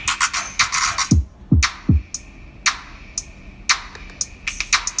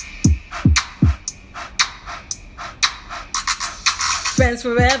Friends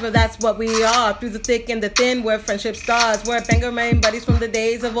forever, that's what we are. Through the thick and the thin, we're friendship stars. We're banger main buddies from the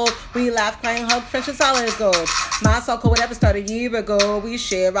days of old. We laugh, cry, and hug, friendship solid as gold. My soul whatever started a year ago. We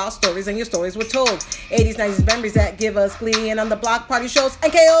share our stories and your stories were told. 80s, 90s memories that give us glee. And on the block party shows,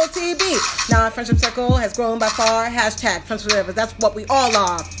 NKOTB. Now our friendship circle has grown by far. Hashtag friends forever, that's what we all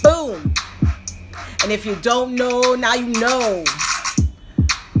are. Boom. And if you don't know, now you know.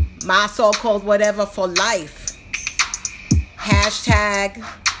 My so-called whatever for life. Hashtag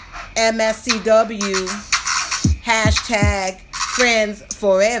MSCW. Hashtag friends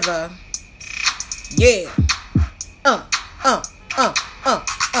forever. Yeah.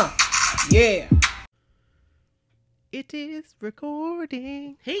 Yeah. It is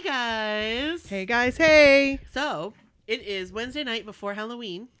recording. Hey guys. Hey guys, hey. So, it is Wednesday night before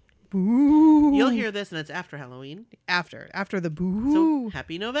Halloween. Boo. You'll hear this and it's after Halloween. After the boo. So,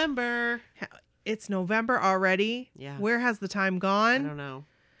 happy November. It's November already. Yeah. Where has the time I gone? don't know.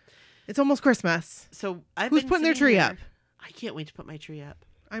 It's almost Christmas. So, Who's putting their tree up? I can't wait to put my tree up.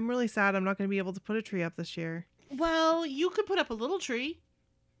 I'm really sad I'm not going to be able to put a tree up this year. Well, you could put up a little tree.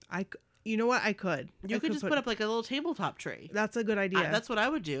 You know what? I could. You could just put up like a little tabletop tree. That's a good idea. That's what I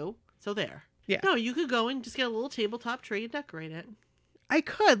would do. So there. Yeah. No, you could go and just get a little tabletop tree and decorate it. I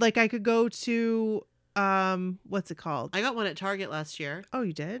could. Like, I could go to, what's it called? I got one at Target last year. Oh,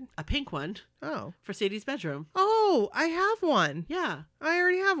 you did? A pink one Oh. for Sadie's bedroom. Oh, I have one. Yeah. I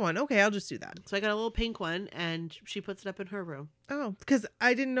already have one. Okay, I'll just do that. So I got a little pink one and she puts it up in her room. Oh, because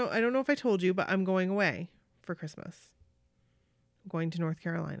I don't know if I told you, but I'm going away for Christmas. I'm going to North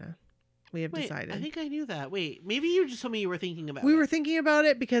Carolina. We have decided. I think I knew that. Wait, maybe you just told me you were thinking about it. We were thinking about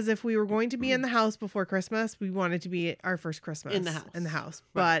it because if we were going to be in the house before Christmas, we wanted to be our first Christmas In the house.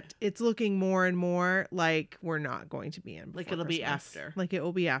 Right. But it's looking more and more like we're not going to be in. Like it'll be Christmas. after. Like it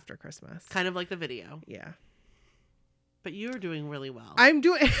will be after Christmas. Kind of like the video. Yeah. But you're doing really well. I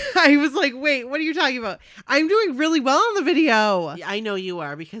was like, wait, what are you talking about? I'm doing really well on the video. Yeah, I know you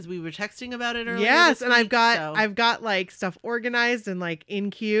are because we were texting about it earlier. Yes, this and week, I've got like stuff organized and like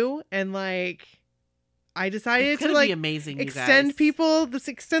in queue, and like I decided to like be amazing, extend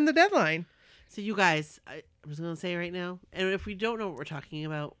the deadline. So you guys, I'm just gonna say right now, and if we don't know what we're talking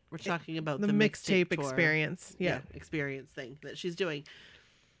about the mixtape tour. experience. Yeah, experience thing that she's doing.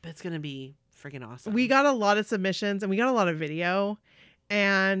 That's gonna be freaking awesome. We got a lot of submissions and we got a lot of video,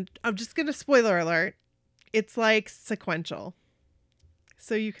 and I'm just gonna spoiler alert. It's like sequential,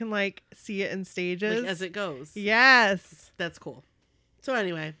 so you can like see it in stages like, as it goes. Yes, that's cool. So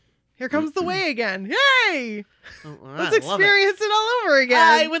anyway. Here comes the way again. Yay! Oh, let's experience it all over again.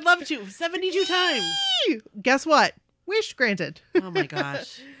 I would love to. 72 times. Guess what? Wish granted. Oh my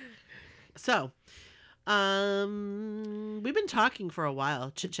gosh. So, we've been talking for a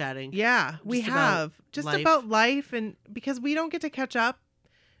while, chit-chatting. Yeah, we have. Just about life, and because we don't get to catch up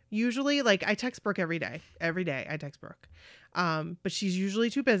usually. Like, I text Brooke every day. Every day I text Brooke. But she's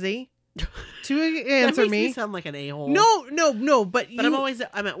usually too busy to answer that makes me. Sound like an a-hole. No, but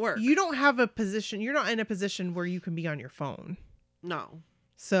I'm at work. You don't have a position. You're not in a position where you can be on your phone. No.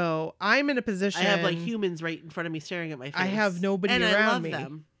 So I'm in a position. I have like humans right in front of me staring at my face. I have nobody and around me. I love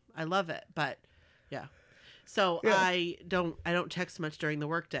them. I love it, but yeah. So yeah. I don't text much during the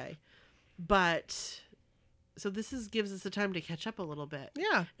workday, but so this gives us the time to catch up a little bit.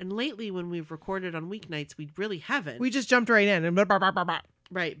 Yeah. And lately, when we've recorded on weeknights, we really haven't. We just jumped right in and blah, blah, blah, blah, blah.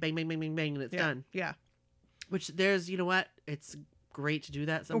 Right, bang, bang, bang, bang, bang, and it's done. Yeah. Which there's, you know what? It's great to do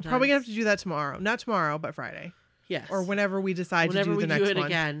that sometimes. We're probably going to have to do that tomorrow. Not tomorrow, but Friday. Yes. Or whenever we decide to do the next one. Whenever we do it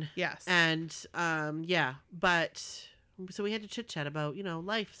again. Yes. And, yeah. But, so we had to chit-chat about,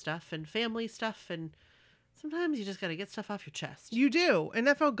 life stuff and family stuff. And sometimes you just got to get stuff off your chest. You do. And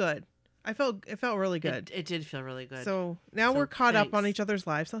that felt good. It felt really good. It did feel really good. So now we're caught up on each other's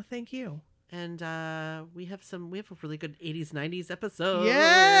lives. So thank you. And we have a really good 80s, 90s episode.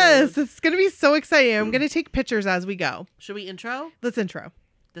 Yes, it's going to be so exciting. I'm going to take pictures as we go. Should we intro? Let's intro.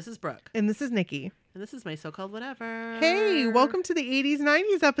 This is Brooke. And this is Nikki. And this is my so-called whatever. Hey, welcome to the 80s,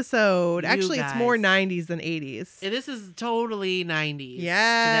 90s episode. Actually, it's more 90s than 80s. This is totally 90s.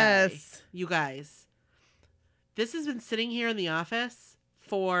 Yes. Today. You guys, this has been sitting here in the office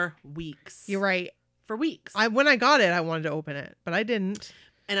for weeks. You're right. For weeks. When I got it, I wanted to open it, but I didn't.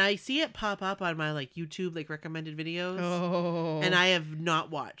 And I see it pop up on my YouTube recommended videos. Oh. And I have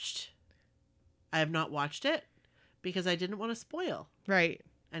not watched. it because I didn't want to spoil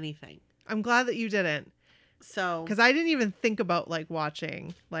anything. I'm glad that you didn't. So, because I didn't even think about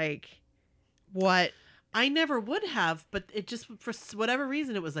watching what. I never would have, but it just for whatever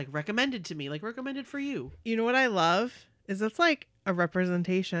reason it was recommended to me, recommended for you. You know what I love is it's a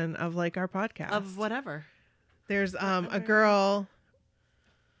representation of our podcast of whatever. There's a girl.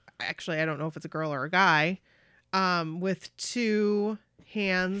 actually, I don't know if it's a girl or a guy, with two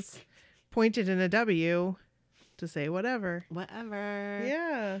hands pointed in a W to say whatever. Whatever.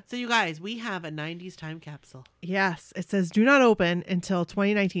 Yeah. So you guys, we have a 90s time capsule. Yes. It says do not open until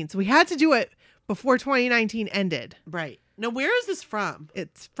 2019. So we had to do it before 2019 ended. Right. Now, where is this from?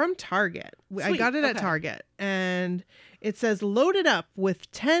 It's from Target. I Sweet. got it at Okay. Target. And it says loaded up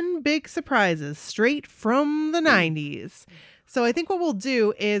with 10 big surprises straight from the 90s. So I think what we'll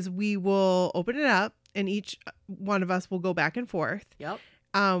do is we will open it up and each one of us will go back and forth. Yep.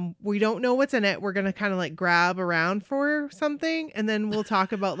 We don't know what's in it. We're going to kind of like grab around for something and then we'll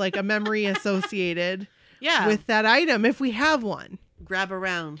talk about like a memory associated Yeah. with that item if we have one. Grab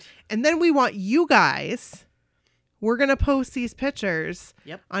around. And then we want you guys, we're going to post these pictures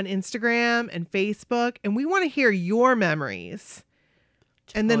Yep. on Instagram and Facebook, and we want to hear your memories.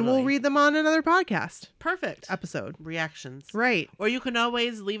 And then we'll Totally. read them on another podcast Perfect. episode. Reactions. Right. Or you can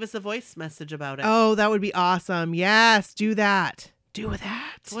always leave us a voice message about it. Oh, that would be awesome. Yes, do that. Do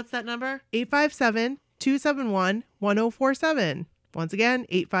that. What's that number? 857-271-1047. Once again,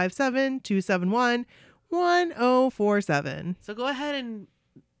 857-271-1047. So go ahead and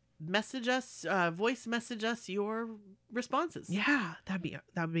message us, voice message us your responses. Yeah, that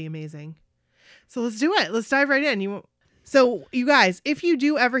would be amazing. So let's do it. Let's dive right in. So you guys, if you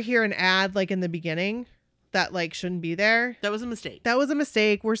do ever hear an ad like in the beginning that like shouldn't be there, That was a mistake. that was a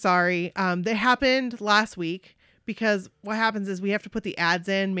mistake. We're sorry. That happened last week because what happens is we have to put the ads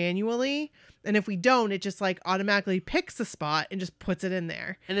in manually, and if we don't, it just like automatically picks a spot and just puts it in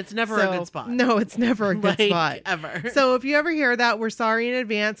there. And it's never a good spot. No, it's never a good Like, spot. ever. So if you ever hear that, we're sorry in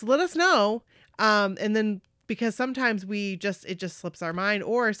advance. Let us know. And then because sometimes it just slips our mind,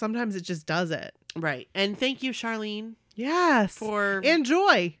 or sometimes it just does it. Right. And thank you, Charlene, Yes. for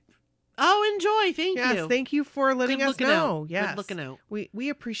Enjoy. enjoy. Thank Yes. you. Thank you for letting Good us looking know. out. Yes. Good looking out. We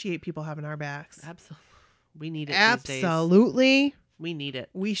appreciate people having our backs. Absolutely. We need it these days. Absolutely. We need it.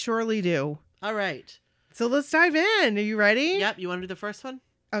 We surely do. All right. So let's dive in. Are you ready? Yep. You want to do the first one?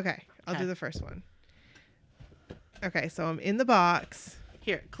 Okay. I'll Okay. do the first one. Okay. So I'm in the box.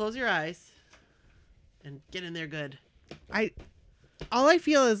 Here, close your eyes and get in there good. All I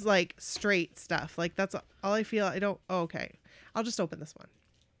feel is like straight stuff. Like that's all I feel. Okay. I'll just open this one.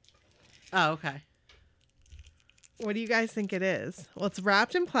 Oh, okay. What do you guys think it is? Well, it's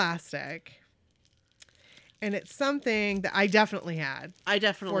wrapped in plastic. And it's something that I definitely had. I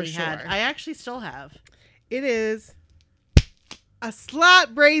definitely For had. sure. I actually still have. It is a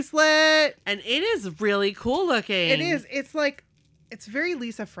slap bracelet. And it is really cool looking. It is. It's very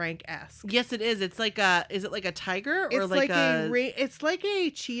Lisa Frank-esque. Yes, it is. It's like is it like a tiger or It's like it's like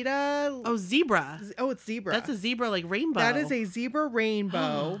a cheetah. Oh, zebra. Oh, it's zebra. That's a zebra like rainbow. That is a zebra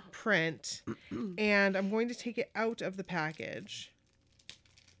rainbow print. And I'm going to take it out of the package.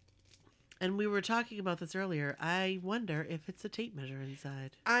 And we were talking about this earlier. I wonder if it's a tape measure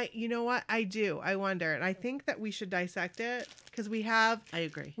inside. You know what? I do. I wonder. And I think that we should dissect it because I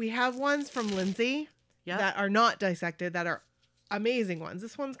agree. we have ones from Lindsay that are not dissected that are amazing ones.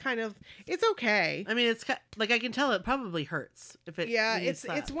 This one's kind of, it's okay. I mean, it's like I can tell it probably hurts if it. Yeah, needs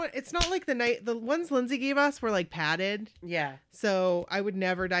that. it's not like the ones Lindsay gave us were like padded. Yeah. So I would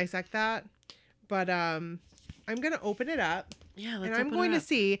never dissect that. But I'm going to open it up. Yeah, let's and I'm open going it to up.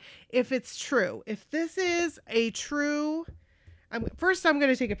 see if it's true. If this is a true, first I'm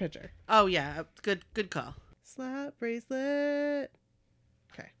going to take a picture. Oh yeah, good call. Slap bracelet.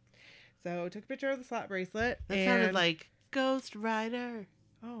 Okay. So took a picture of the slap bracelet. That sounded like Ghost Rider.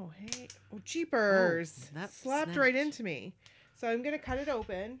 Oh, hey. Oh, jeepers. Oh, that slapped snapped. right into me. So I'm going to cut it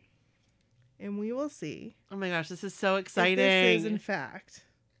open and we will see Oh my gosh, this is so if exciting. this is in fact.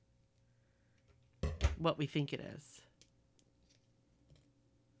 What we think it is.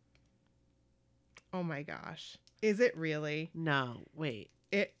 Oh my gosh. Is it really? No, wait.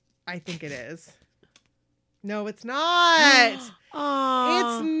 I think it is. No, it's not. Oh,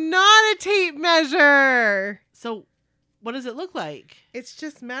 It's not a tape measure. So, what does it look like? It's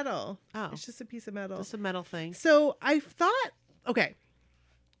just metal. Oh, It's just a piece of metal. just a metal thing. So I thought, okay.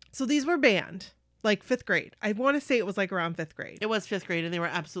 So these were banned, like 5th grade. I want to say it was like around 5th grade. It was 5th grade, and they were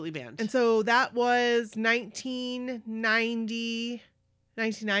absolutely banned. And so that was 1990.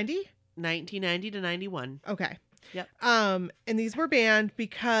 1990 to 91. Okay. Yep. And these were banned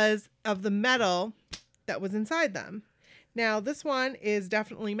because of the metal that was inside them. Now this one is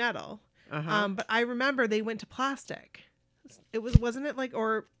definitely metal. Uh-huh. But I remember they went to plastic. Wasn't it like,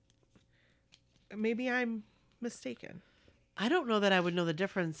 or maybe I'm mistaken. I don't know that I would know the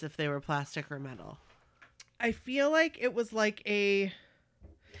difference if they were plastic or metal. I feel like it was like it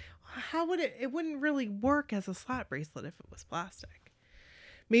wouldn't really work as a slap bracelet if it was plastic.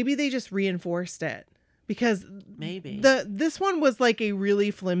 Maybe they just reinforced it because Maybe this one was like a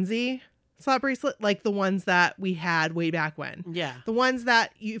really flimsy slap bracelet, like the ones that we had way back when. Yeah. The ones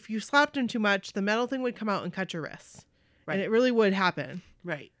that if you slapped them too much, the metal thing would come out and cut your wrists. Right. And it really would happen.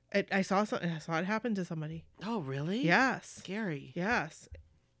 Right. I saw it happen to somebody. Oh, really? Yes. Scary. Yes.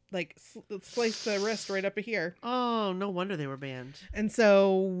 Like sliced the wrist right up here. Oh, no wonder they were banned. And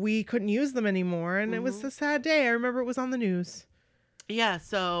so we couldn't use them anymore. And it was Mm-hmm. a sad day. I remember it was on the news. Yeah,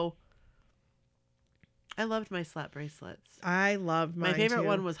 so I loved my slap bracelets. I loved mine My favorite too.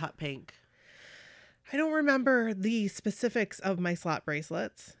 one was hot pink. I don't remember the specifics of my slap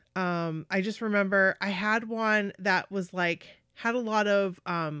bracelets. I just remember I had one that was like had a lot of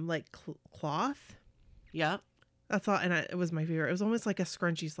cloth. Yeah. That's all, and it was my favorite. It was almost like a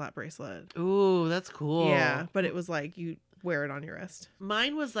scrunchy slap bracelet. Ooh, that's cool. Yeah, but it was like you wear it on your wrist.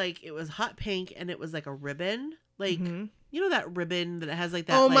 Mine was like, it was hot pink and it was like a ribbon. Like, Mhm. you know that ribbon that has like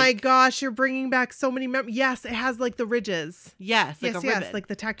that? Oh like, my gosh, you're bringing back so many memories. Yes, it has like the ridges. Yes, like yes, a ribbon. yes, like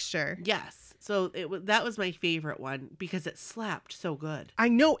the texture. Yes. So that was my favorite one because it slapped so good. I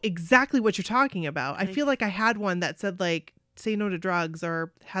know exactly what you're talking about. I Like- feel like I had one that said like "say no to drugs"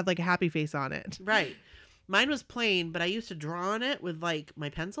 or had like a happy face on it. Right. Mine was plain, but I used to draw on it with like my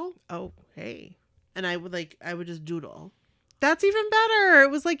pencil, Oh, hey. and I would just doodle. That's even better.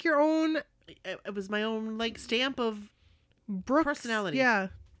 It was like your own It was my own like stamp of, Brooks Personality. Yeah,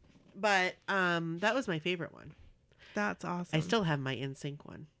 but that was my favorite one. that's awesome. I still have my NSYNC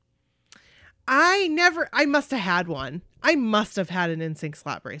one. I must have had one. I must have had an NSYNC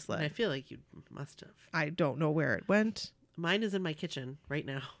slap And I bracelet. feel like you must have. I don't know where it went. Mine is in my kitchen right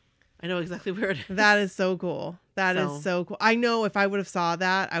now. I know exactly where it is. That is so cool. That is So- so cool. I know if I would have saw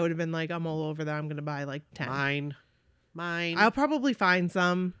that, I would have been like, I'm all over that. I'm going to buy like 10. Mine. I'll probably find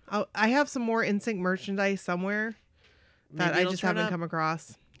some. I have some more NSYNC merchandise somewhere that Maybe I it'll just turn haven't up. come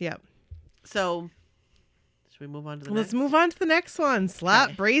across. Yep. So, should we move on to the Let's next? move on to the next one. Slap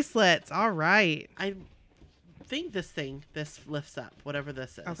Okay. bracelets. All right. I think this lifts up, whatever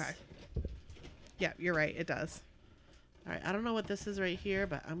this is. Okay. Yeah, you're right. It does. All right. I don't know what this is right here,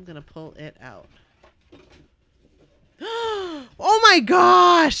 but I'm going to pull it out. Oh my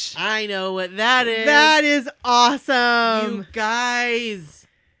gosh. I know what that is. That is awesome. You guys.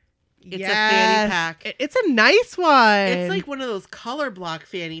 It's a Yes. fanny pack. It's a nice one. It's like one of those color block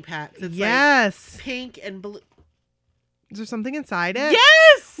fanny packs. It's yes. like pink and blue. Is there something inside it?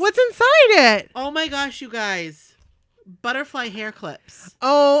 Yes! What's inside it? Oh my gosh, you guys. Butterfly hair clips.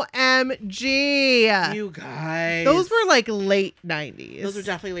 OMG. You guys. Those were like late 90s. Those were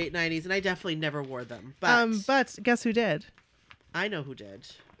definitely late 90s, and I definitely never wore them. But, but guess who did? I know who did.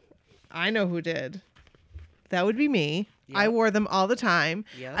 I know who did. That would be me. I Yep. wore them all the time.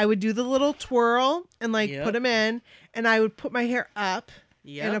 Yep. I would do the little twirl and like Yep. put them in, and I would put my hair up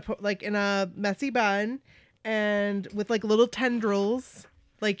Yep. in a messy bun, and with like little tendrils,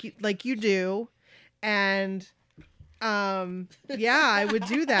 like you do, and yeah, I would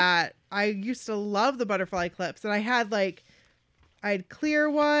do that. I used to love the butterfly clips, and I had clear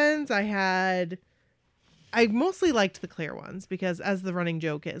ones. I mostly liked the clear ones because, as the running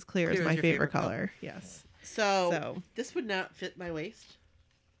joke is, clear is Clear my is your favorite favorite color. Yes. So, this would not fit my waist,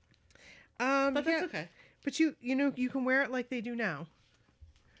 but that's yeah, okay. but you know you can wear it like they do now.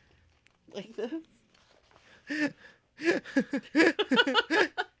 Like this.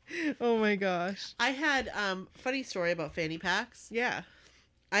 Oh my gosh. I had funny story about fanny packs. Yeah.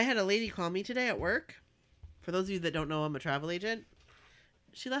 I had a lady call me today at work. For those of you that don't know, I'm a travel agent.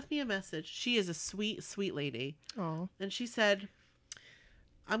 She left me a message. She is a sweet, sweet lady. Oh. And she said,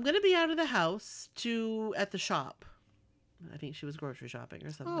 I'm going to be out of the house at the shop. I think she was grocery shopping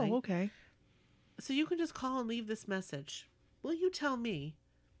or something. Oh, okay. So you can just call and leave this message. Will you tell me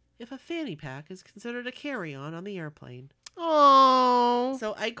if a fanny pack is considered a carry-on on the airplane? Oh.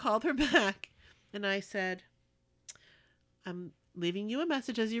 So I called her back and I said, I'm leaving you a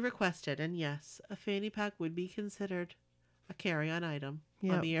message as you requested. And yes, a fanny pack would be considered a carry-on item on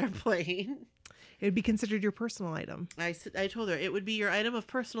Yep. the airplane. It would be considered your personal item. I told her it would be your item of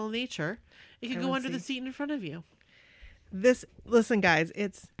personal nature. It could I go would under the see. seat in front of you. Listen, guys,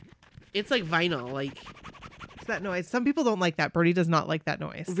 it's It's like vinyl. Like, that noise. Some people don't like that. Brody does not like that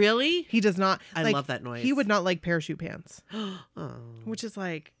noise. really? He does not. I like, love that noise. He would not like parachute pants, Oh. which is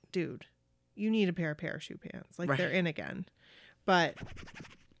like, dude, you need a pair of parachute pants. Like Right. they're in again. But,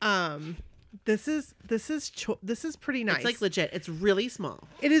 this is pretty nice. It's like legit. It's really small.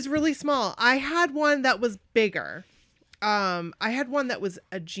 It is really small. I had one that was bigger. I had one that was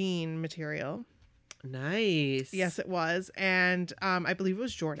a jean material. Nice. Yes, it was. And I believe it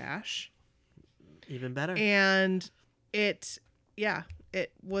was Jordache. Even better. And it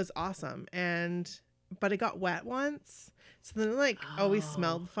it was awesome. But it got wet once. So then it like always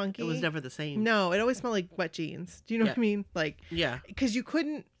smelled funky. It was never the same. No, it always smelled like wet jeans. Do you know what I mean? Like, yeah. Because you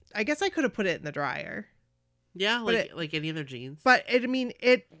couldn't, I guess I could have put it in the dryer. Yeah, like any other jeans. But I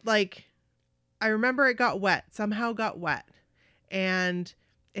remember it got wet, somehow got wet. And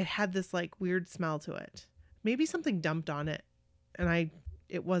it had this like weird smell to it. Maybe something dumped on it. And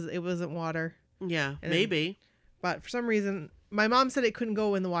it wasn't water. Yeah, maybe. But for some reason, my mom said it couldn't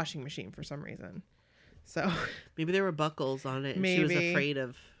go in the washing machine for some reason. So maybe there were buckles on it and she was afraid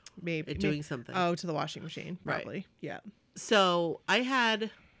of it doing something. Oh, to the washing machine, probably. Right. Yeah. So I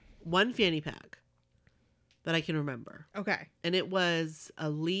had one fanny pack that I can remember. Okay. And it was a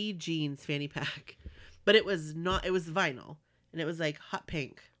Lee jeans fanny pack. But it was vinyl. And it was like hot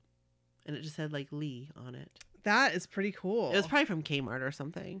pink. And it just had like Lee on it. That is pretty cool. It was probably from Kmart or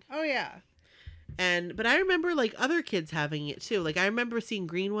something. Oh, yeah. But I remember like other kids having it too. Like I remember seeing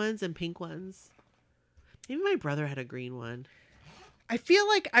green ones and pink ones. Maybe my brother had a green one. I feel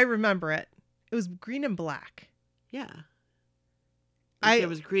like I remember it. It was green and black. Yeah. It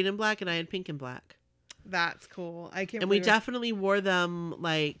was green and black and I had pink and black. That's cool. And we definitely wore them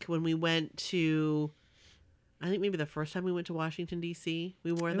like when we went to, I think maybe the first time we went to Washington, D.C.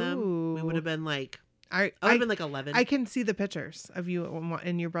 we wore them. Ooh. We would have been like, I would have been like 11. I can see the pictures of you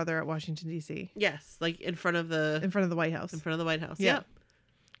and your brother at Washington, D.C. Yes. Like in front of the White House. In front of the White House. Yeah. Yep.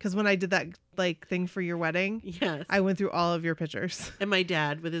 Because when I did that like thing for your wedding, yes, I went through all of your pictures. And my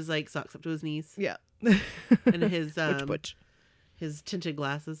dad with his like socks up to his knees. Yeah. And his butch. His tinted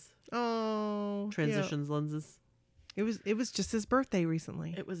glasses. Oh. Transitions lenses. It was just his birthday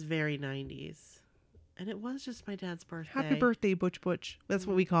recently. It was very 90s. And it was just my dad's birthday. Happy birthday, Butch. That's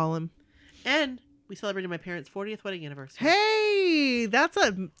what we call him. And we celebrated my parents' 40th wedding anniversary. Hey, that's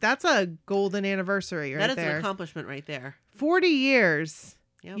a golden anniversary right there. That is an accomplishment right there. 40 years.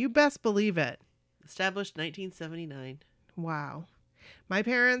 Yep. You best believe it. Established 1979. Wow. My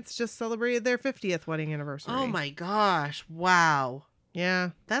parents just celebrated their 50th wedding anniversary. Oh my gosh. Wow.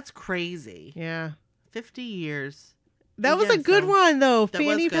 Yeah. That's crazy. Yeah. 50 years. That was a good one, though. That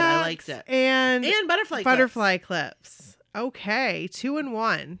Fanny was good. I packs liked it. And butterfly clips. Okay. 2 and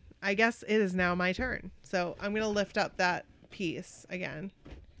 1. I guess it is now my turn. So I'm going to lift up that piece again.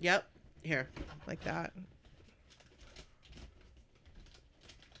 Yep. Here. Like that.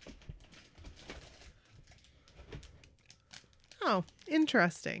 Oh,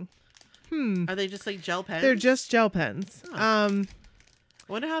 interesting. Are they just like gel pens? They're just gel pens. Oh. I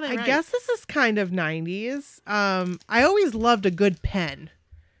wonder how they write. I guess this is kind of 90s. I always loved a good pen.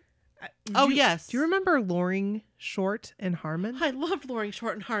 Yes. Do you remember Loring Short and Harmon? I loved Loring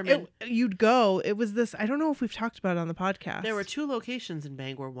Short and Harmon. It was this, I don't know if we've talked about it on the podcast. There were 2 locations in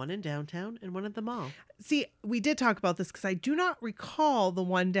Bangor, one in downtown and one at the mall. See, we did talk about this because I do not recall the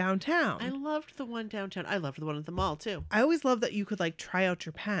one downtown. I loved the one downtown. I loved the one at the mall too. I always loved that you could like try out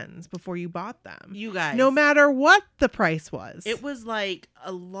your pens before you bought them. You guys. No matter what the price was. It was like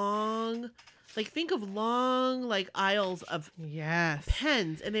a long, like think of long like aisles of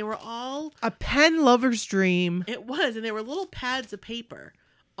pens, and they were all a pen lover's dream. It was, and there were little pads of paper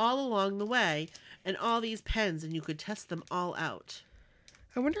all along the way, and all these pens, and you could test them all out.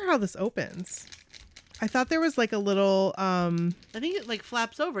 I wonder how this opens. I thought there was like a little I think it like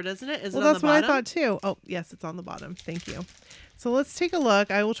flaps over, doesn't it? Is well, it on that's the what bottom? I thought too. Oh, yes, it's on the bottom. Thank you. So let's take a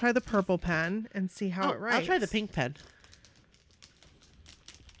look. I will try the purple pen and see how it writes. I'll try the pink pen.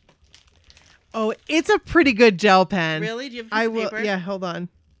 Oh, it's a pretty good gel pen. Really? Do you have a piece of paper? Yeah, hold on.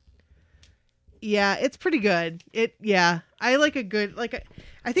 Yeah, it's pretty good. I like a good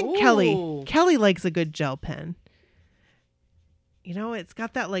I think Ooh. Kelly likes a good gel pen. You know, it's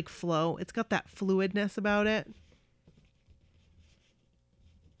got that like flow. It's got that fluidness about it.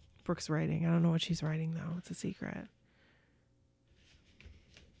 Brooke's writing. I don't know what she's writing though. It's a secret.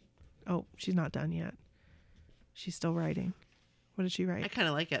 Oh, she's not done yet. She's still writing. What did she write? I kind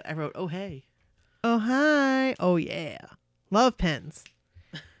of like it. I wrote, "Oh hey." Oh hi. Oh yeah. Love pens.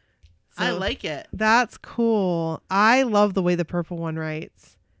 I like it. That's cool. I love the way the purple one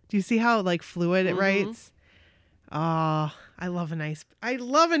writes. Do you see how like fluid it writes? Oh, I love a nice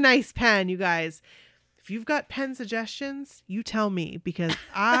pen, you guys. If you've got pen suggestions, you tell me because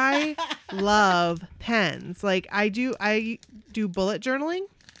I love pens. Like I do bullet journaling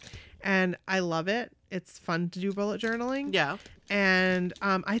and I love it. It's fun to do bullet journaling. Yeah. And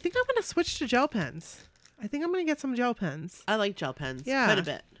I think I'm going to switch to gel pens. I think I'm going to get some gel pens. I like gel pens. Yeah. Quite a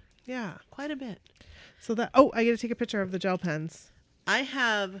bit. Yeah. Quite a bit. So I got to take a picture of the gel pens. You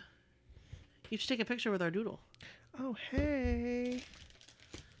should take a picture with our doodle. Oh, hey.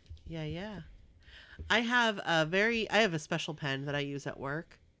 Yeah. I have a special pen that I use at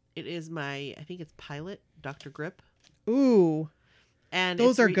work. It is I think it's Pilot Dr. Grip. Ooh. And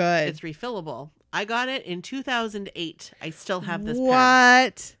those are good. It's refillable. I got it in 2008. I still have this pen.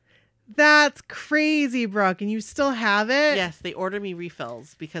 What? That's crazy, Brooke. And you still have it? Yes, they order me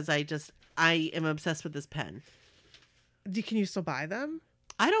refills because I am obsessed with this pen. Can you still buy them?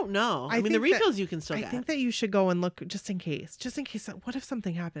 I don't know. I mean, the refills you can still get. I think that you should go and look just in case. Just in case. What if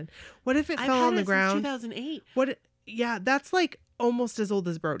something happened? What if it fell on the ground? Since 2008. Yeah, that's like almost as old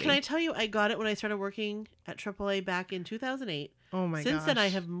as Brody. Can I tell you, I got it when I started working at AAA back in 2008. Oh my gosh. Since then, I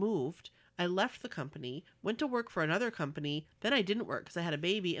have moved. I left the company, went to work for another company. Then I didn't work because I had a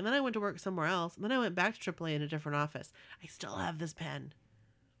baby. And then I went to work somewhere else. And then I went back to AAA in a different office. I still have this pen.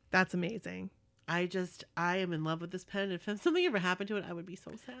 That's amazing. I am in love with this pen. If something ever happened to it, I would be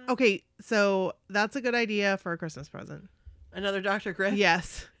so sad. Okay, so that's a good idea for a Christmas present. Another Dr. Grip?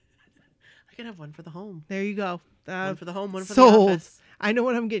 Yes. I can have one for the home. There you go. One for the home, one for sold. the office. I know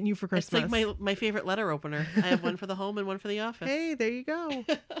what I'm getting you for Christmas. It's like my favorite letter opener. I have one for the home and one for the office. Hey, there you go.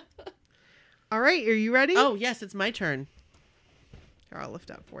 All right, are you ready? Oh, yes, it's my turn. Here, I'll lift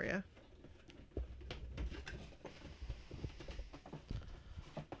up for you.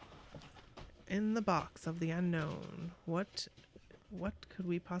 In the box of the unknown, what could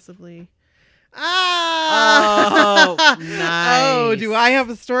we possibly... Oh, nice. Oh, do I have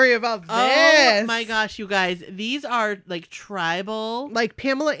a story about this? Oh my gosh, you guys. These are like tribal, like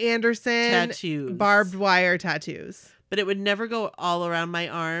Pamela Anderson tattoos. Barbed wire tattoos. But it would never go all around my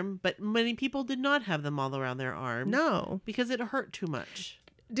arm. But many people did not have them all around their arm. No. Because it hurt too much.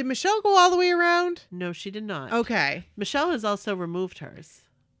 Did Michelle go all the way around? No, she did not. Okay. Michelle has also removed hers.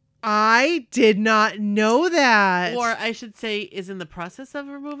 I did not know that. Or I should say is in the process of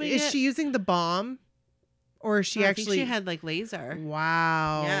removing it. Is she using the balm? Or is she no, actually... I think she had like laser.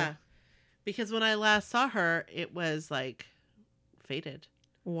 Wow. Yeah. Because when I last saw her, it was like faded.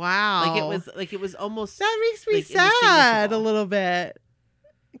 Wow. Like it was almost... That makes me like, sad a little bit.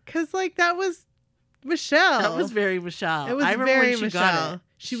 Because like that was Michelle. That was very Michelle. It was I remember very when she Michelle. got it.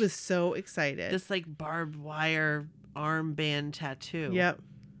 She was so excited. This like barbed wire armband tattoo.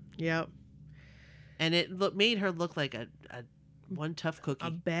 Yep. And it made her look like a one tough cookie. A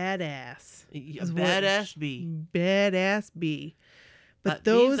badass. A badass bee. Badass bee. But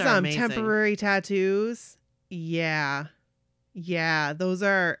these those are amazing. temporary tattoos, yeah, those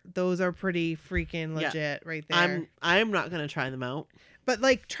are pretty freaking legit right there. I'm not gonna try them out. But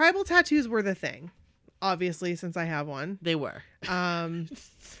like tribal tattoos were the thing, obviously, since I have one. They were. I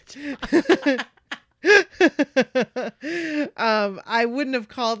wouldn't have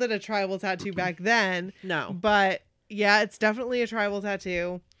called it a tribal tattoo back then. No. But yeah, it's definitely a tribal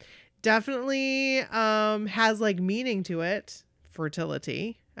tattoo. Definitely has like meaning to it.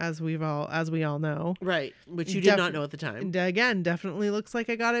 Fertility, as we all know. Right. Which you did not know at the time. And again, definitely looks like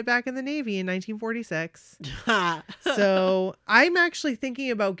I got it back in the Navy in 1946. So I'm actually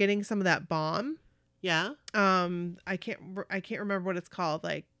thinking about getting some of that balm. Yeah. I can't remember what it's called,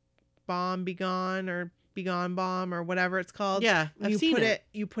 like Bomb Be Gone or Be Gone Bomb or whatever it's called. Yeah, I've seen it.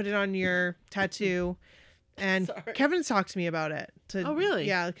 You put it on your tattoo, and Kevin's talked to me about it. Oh, really?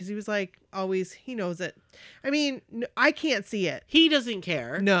 Yeah, because he was like, always, he knows it. I mean, I can't see it. He doesn't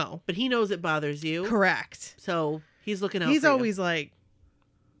care. No, but he knows it bothers you. Correct. So he's looking out. He's for you. always like,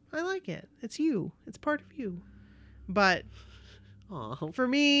 I like it. It's you. It's part of you. But for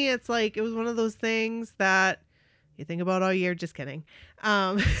me, it's like it was one of those things that you think about all year. Just kidding.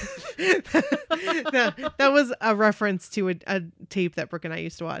 That was a reference to a tape that Brooke and I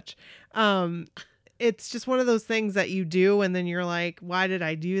used to watch. It's just one of those things that you do and then you're like, why did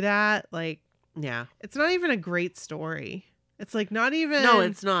I do that? Like, yeah, it's not even a great story. It's like not even. No,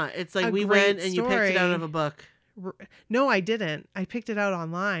 it's not. It's like we went and you picked it out of a book. No, I didn't. I picked it out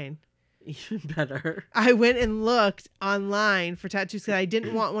online. Even better. I went and looked online for tattoos because I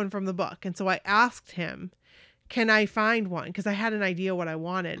didn't want one from the book. And so I asked him, can I find one? Because I had an idea what I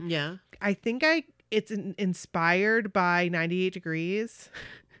wanted. Yeah. I think it's inspired by 98 Degrees.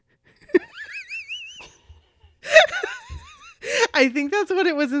 I think that's what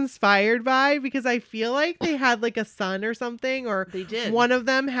it was inspired by because I feel like they had like a son or something, or they did. One of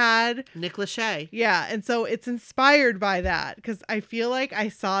them had Nick Lachey. Yeah, and so it's inspired by that because I feel like I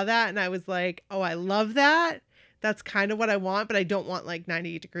saw that and I was like, oh, I love that. That's kind of what I want, but I don't want like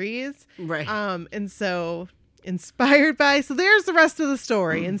 98 Degrees. Right. And so inspired by. So there's the rest of the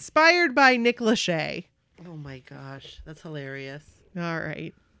story. Inspired by Nick Lachey. Oh my gosh, that's hilarious. All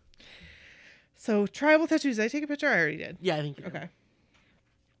right. So tribal tattoos. Did I take a picture? I already did. Yeah, I think you okay.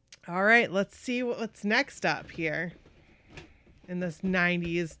 All right. Let's see what's next up here. in this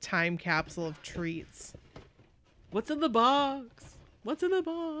 90s time capsule of treats. What's in the box? What's in the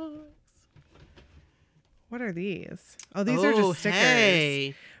box? What are these? Oh, these are just stickers.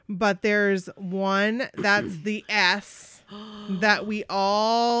 Hey. But there's one that's the S that we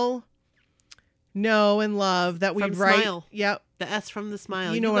all know and love that we From write. Smile. Yep. The S from the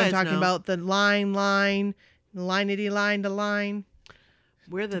smile. You know what I'm guys talking about. The line-ity line to line.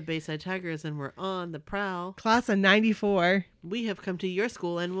 We're the Bayside Tigers and we're on the prowl. Class of 94. We have come to your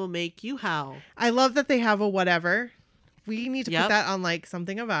school and we'll make you howl. I love that they have a whatever. We need to Yep. put that on like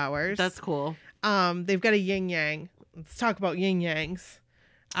something of ours. That's cool. They've got a yin yang. Let's talk about yin yangs.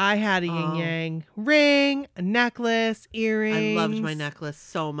 I had a yin Oh. yang ring, a necklace, earrings. I loved my necklace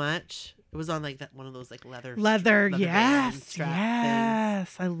so much. It was on like that one of those like leather band Yes, strap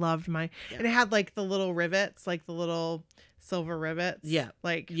yes. I loved mine. Yeah. And it had like the little rivets, like the little silver rivets. Yeah.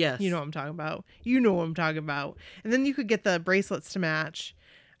 Like, Yes. you know what I'm talking about. You know what I'm talking about. And then you could get the bracelets to match,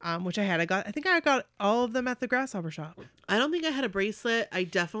 which I had. I think I got all of them at the Grasshopper shop. I don't think I had a bracelet. I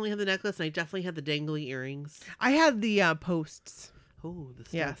definitely had the necklace and I definitely had the dangly earrings. I had the posts. Oh, the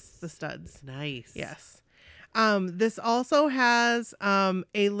studs. Yes, the studs. Nice. Yes. This also has a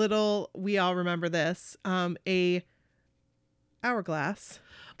little, we all remember this, a hourglass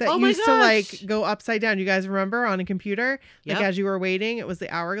that Oh my used to gosh. like go upside down. You guys remember on a computer? Like Yep. as you were waiting, it was the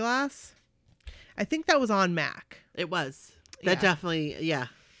hourglass. I think that was on Mac. It was. That Yeah. definitely, yeah.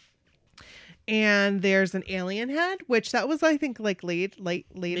 And there's an alien head, which that was I think like later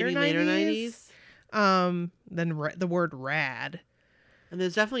Maybe 90s. later 90s. Then the word rad. And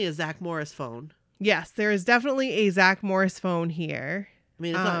there's definitely a Zach Morris phone. Yes, there is definitely a Zach Morris phone here. I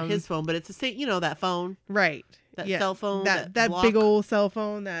mean, it's not his phone, but it's the same, that phone. Right. That Yeah. cell phone. That block, big old cell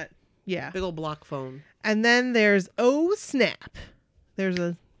phone that yeah. big old block phone. And then there's Oh Snap. There's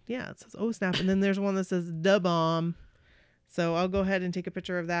it says Oh Snap. And then there's one that says Da Bomb. So I'll go ahead and take a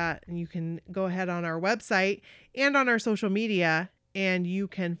picture of that. And you can go ahead on our website and on our social media and you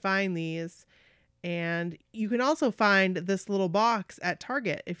can find these. And you can also find this little box at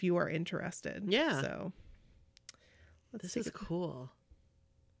Target if you are interested. Yeah. So This is cool.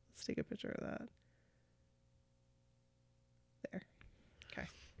 let's take a picture of that. There. Okay.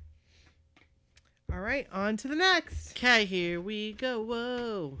 All right, on to the next. Okay, here we go.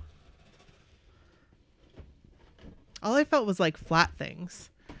 Whoa. All I felt was like flat things,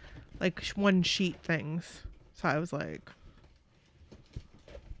 like one sheet things. So I was like,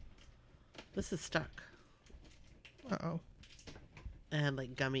 This is stuck. uh-oh. It had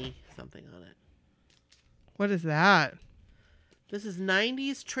like gummy something on it. What is that? This is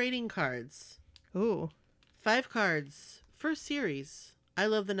 90s trading cards. Ooh. 5 cards. First series. I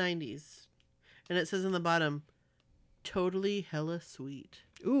love the 90s. And it says on the bottom, totally hella sweet.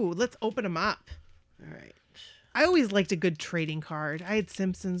 Ooh, let's open them up. All right. I always liked a good trading card. I had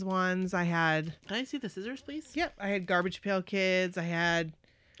Simpsons ones. I had, Can I see the scissors, please? I had Garbage Pail Kids.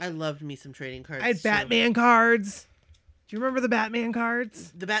 I loved me some trading cards. I had too. Batman cards. Do you remember the Batman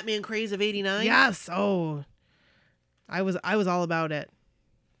cards? The Batman craze of 89? Yes. Oh, I was all about it.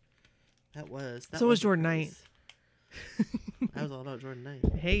 That was. So was a Jordan craze. I was all about Jordan Knight.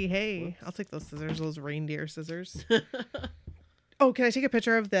 Hey, Whoops. I'll take those scissors, those reindeer scissors. Oh, can I take a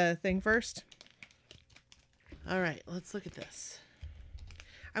picture of the thing first? All right, let's look at this.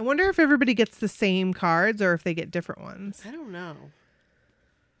 I wonder if everybody gets the same cards or if they get different ones. I don't know.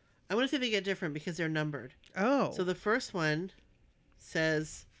 I want to say they get different because they're numbered. Oh. So the first one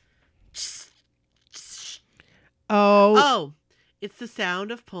says, Oh. it's the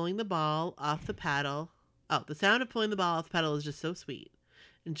sound of pulling the ball off the paddle. Oh, the sound of pulling the ball off the paddle is just so sweet.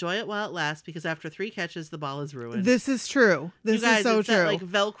 Enjoy it while it lasts because after 3 catches, the ball is ruined. This is true. This you guys, is so it's true. That, like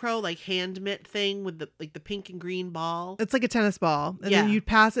Velcro, like hand mitt thing with the pink and green ball. It's like a tennis ball. And Yeah. then you'd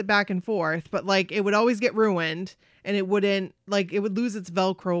pass it back and forth, but like it would always get ruined and it would lose its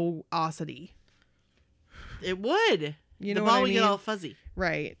Velcro-osity. It would. You the know ball what I would get mean? all fuzzy.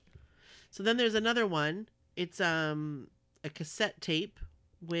 Right. So then there's another one. It's a cassette tape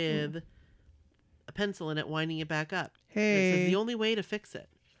with a pencil in it, winding it back up. And it says Hey. the only way to fix it.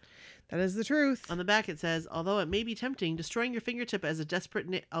 That is the truth. On the back it says, although it may be tempting, destroying your fingertip as a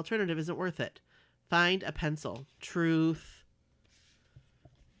desperate alternative isn't worth it. Find a pencil. Truth.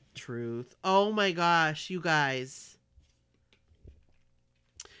 Oh my gosh, you guys.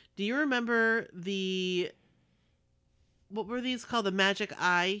 Do you remember what were these called? The Magic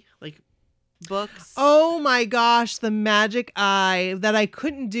Eye, like books? Oh my gosh, the Magic Eye that I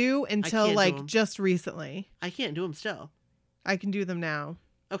couldn't do until can't do like 'em. just recently. I can't do them still. I can do them now.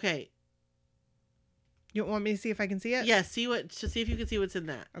 Okay. You want me to see if I can see it? Yeah, see if you can see what's in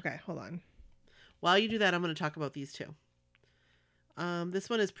that. Okay, hold on. While you do that, I'm going to talk about these two. This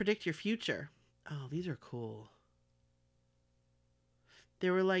one is predict your future. Oh, these are cool. They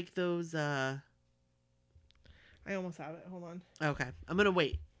were like those. I almost have it. Hold on. Okay, I'm gonna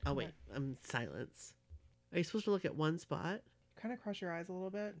wait. I'll wait. I'm silence. Are you supposed to look at one spot? Kind of cross your eyes a little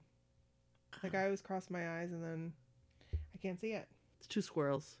bit. Like I always cross my eyes and then I can't see it. It's 2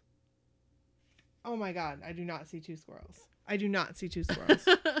 squirrels. Oh my god, I do not see 2 squirrels. I do not see 2 squirrels.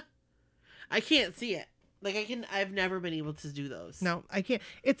 I can't see it. Like I've never been able to do those. No, I can't.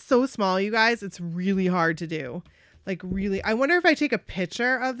 It's so small, you guys. It's really hard to do. Like really. I wonder if I take a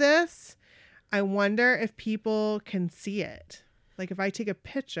picture of this, I wonder if people can see it. Like if I take a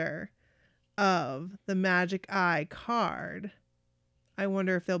picture of the Magic Eye card, I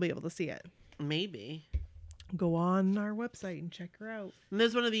wonder if they'll be able to see it. Maybe. Go on our website and check her out. And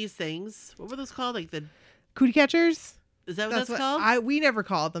there's one of these things. What were those called? Like the Cootie catchers? Is that what that's called? We never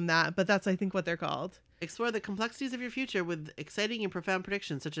called them that, but that's I think what they're called. Explore the complexities of your future with exciting and profound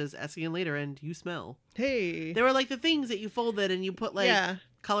predictions such as asking him later and you smell. Hey. They were like the things that you folded and you put like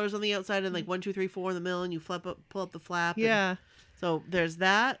colors on the outside and like 1, 2, 3, 4 in the middle and you pull up the flap. Yeah. So there's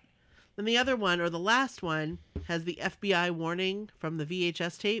that. Then the other one, or the last one, has the FBI warning from the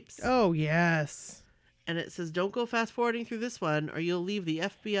VHS tapes. Oh, yes. And it says, don't go fast forwarding through this one or you'll leave the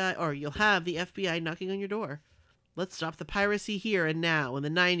FBI, or you'll have the FBI knocking on your door. Let's stop the piracy here and now in the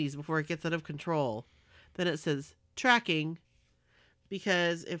 90s before it gets out of control. Then it says tracking,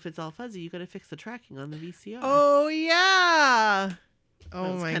 because if it's all fuzzy, you got to fix the tracking on the VCR. Oh, yeah.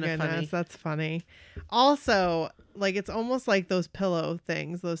 Oh, my goodness. Funny. That's funny. Also, like, it's almost like those pillow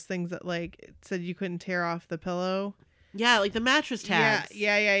things, those things that, like, it said you couldn't tear off the pillow. Yeah, like the mattress tags.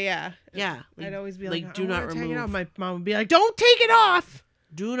 Yeah. Yeah. I'd always be like, do not remove. Take it off. My mom would be like, don't take it off.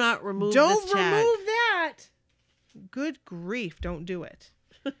 Do not remove Don't this tag. remove that. Good grief. Don't do it.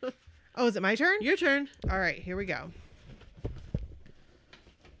 Oh, is it my turn? Your turn. All right, here we go.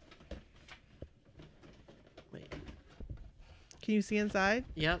 Wait. Can you see inside?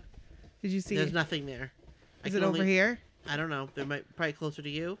 Yep. Did you see? There's nothing there. Is it over here? I don't know. There might probably closer to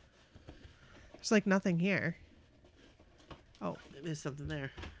you. There's like nothing here. Oh. There's something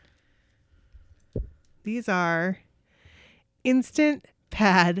there. These are instant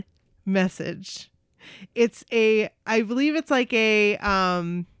pad message. It's I believe it's like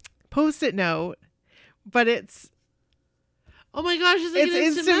a Post-it note, but it's oh my gosh, it's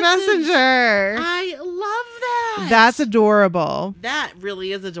instant messenger. I love that. That's adorable. That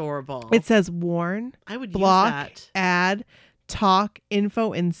really is adorable. It says warn, I would block, use that. add, talk,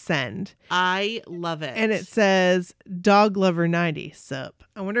 info, and send. I love it. And it says dog lover 90 sup.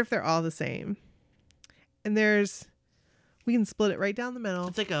 I wonder if they're all the same. And we can split it right down the middle.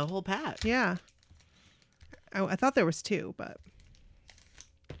 It's like a whole pack. Yeah. I thought there was 2, but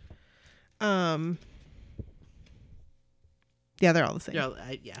yeah, they're all the same.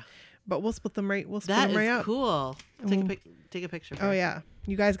 Yeah. But we'll split them right. We'll split That them right is up. cool. Take a picture. Oh yeah,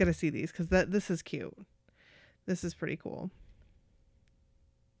 you guys got to see these because this is cute. This is pretty cool.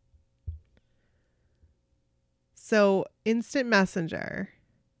 So instant messenger.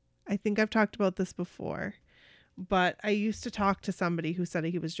 I think I've talked about this before, but I used to talk to somebody who said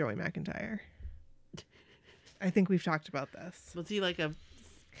he was Joey McIntyre. I think we've talked about this. Was he like a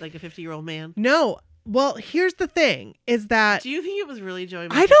 50-year-old man? No. Well, here's the thing is that... Do you think it was really Joey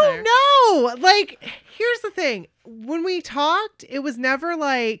McIntyre? I don't know. Like, here's the thing. When we talked, it was never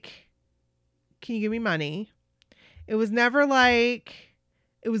like, can you give me money? It was never like,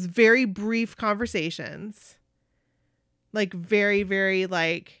 it was very brief conversations. Like, very, very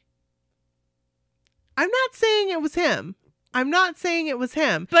like, I'm not saying it was him. But you're not saying it was But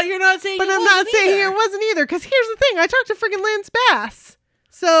I'm not saying it wasn't either. Because here's the thing. I talked to freaking Lance Bass.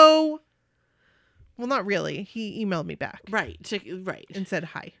 So, well, not really. He emailed me back. Right. And said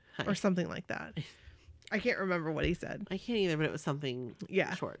hi. Or something like that. I can't remember what he said. I can't either, but it was something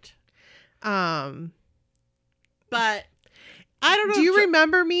short. But I don't know. Do you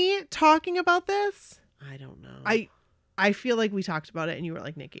remember me talking about this? I don't know. I feel like we talked about it and you were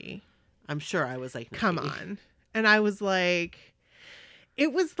like, Nikki. I'm sure I was like, Nikki. Come on. And I was like,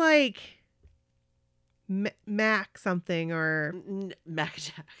 it was like Mac something or Mac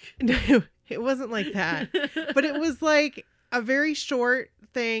Jack. No, it wasn't like that. But it was like a very short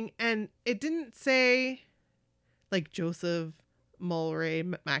thing. And it didn't say like Joseph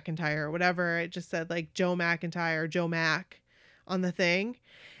Mulray McIntyre or whatever. It just said like Joe McIntyre, Joe Mac on the thing.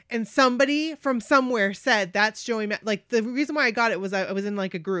 And somebody from somewhere said that's Joey Mac. Like the reason why I got it was I was in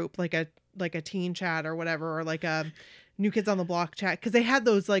like a group, like a teen chat or whatever, or like a New Kids on the Block chat. Cause they had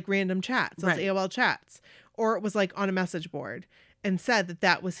those like random chats, those AOL chats, or it was like on a message board and said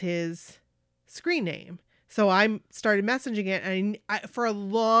that was his screen name. So I started messaging it, and for a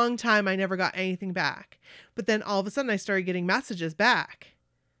long time, I never got anything back. But then all of a sudden, I started getting messages back.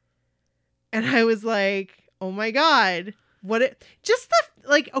 And I was like, oh my God,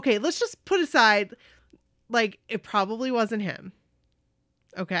 okay, let's just put aside, like, it probably wasn't him.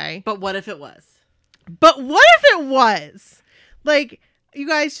 Okay. But what if it was? But what if it was? Like, you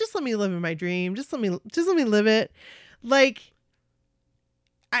guys, just let me live in my dream. Just let me live it. Like,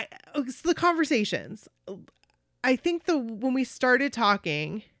 the conversations. I think when we started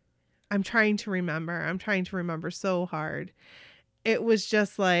talking, I'm trying to remember so hard. It was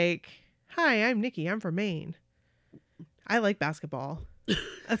just like, hi, I'm Nikki. I'm from Maine. I like basketball.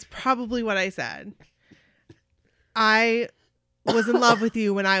 That's probably what I said. I was in love with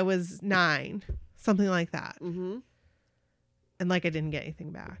you when I was 9. Something like that. Mm-hmm. And like, I didn't get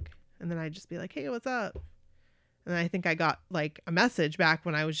anything back. And then I'd just be like, hey, what's up? And I think I got like a message back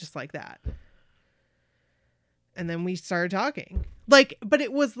when I was just like that. And then we started talking. Like, but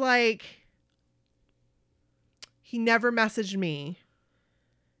it was like, he never messaged me.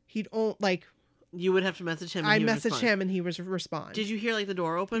 You would have to message him. I messaged him and he would respond. Did you hear like the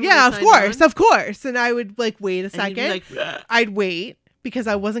door open? Yeah, of course. And I would like wait a second. Like, I'd wait because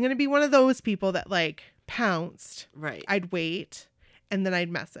I wasn't going to be one of those people that like pounced. Right. I'd wait and then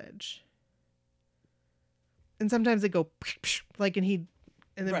I'd message. And sometimes it'd go like, and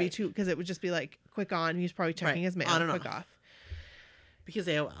then be too, because it would just be like quick on. He's probably checking his mail. On and quick off. Because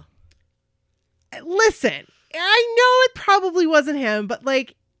AOL. Listen, I know it probably wasn't him, but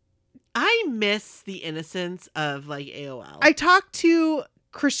like, I miss the innocence of like AOL. I talked to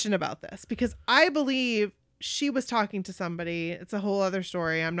Christian about this because I believe she was talking to somebody. It's a whole other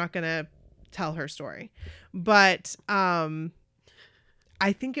story. I'm not going to tell her story, but I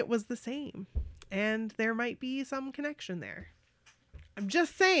think it was the same. And there might be some connection there. I'm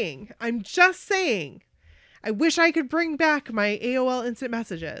just saying. I wish I could bring back my AOL instant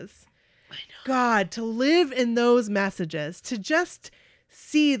messages. I know. God, to live in those messages, to just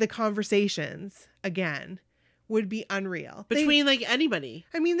see the conversations again would be unreal. Between like anybody.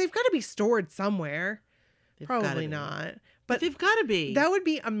 I mean, they've got to be stored somewhere. Probably not. But they've got to be. That would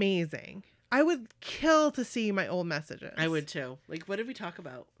be amazing. I would kill to see my old messages. I would too. Like, what did we talk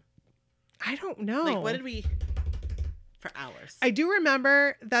about? I don't know. Like, what did we... For hours. I do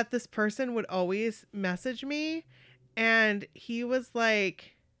remember that this person would always message me, and he was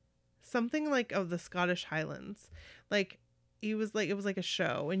like something like of the Scottish Highlands. Like, he was like, it was like a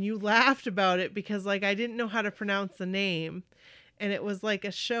show, and you laughed about it because like I didn't know how to pronounce the name, and it was like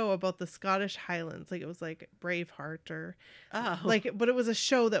a show about the Scottish Highlands. Like, it was like Braveheart or like, but it was a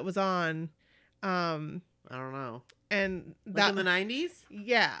show that was on. I don't know. And like that in the 90s?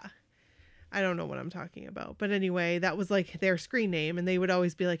 Yeah. I don't know what I'm talking about. But anyway, that was like their screen name. And they would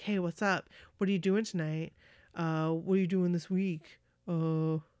always be like, hey, what's up? What are you doing tonight? What are you doing this week? Like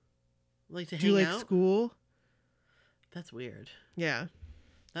to hang out? Do you like school? That's weird. Yeah.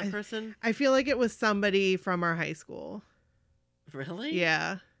 That person? I feel like it was somebody from our high school. Really?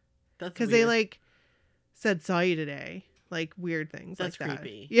 Yeah. That's because they like said, saw you today. Like weird things That's like that.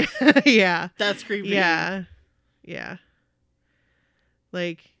 creepy. Yeah. Yeah. That's creepy. Yeah. Yeah.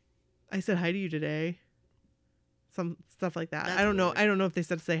 Like, I said hi to you today. Some stuff like that. That's I don't know. weird. I don't know if they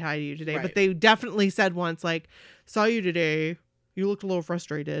said say hi to you today, Right. but they definitely said once, like, saw you today. You looked a little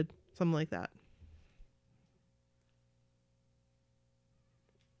frustrated. Something like that.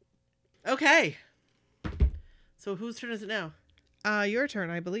 Okay. So whose turn is it now? Your turn,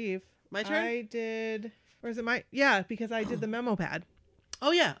 I believe. My turn? I did. Or is it my? Yeah, because I did the memo pad.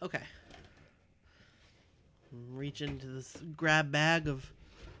 Oh, yeah. Okay. Reach into this grab bag of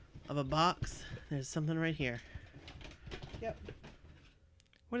a box. There's something right here. Yep.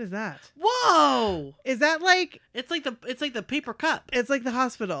 What is that? Whoa! Is that like? It's like the paper cup. It's like the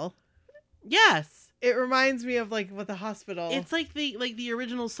hospital. Yes. It reminds me of like what the hospital. It's like the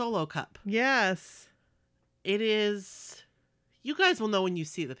original Solo cup. Yes. It is. You guys will know when you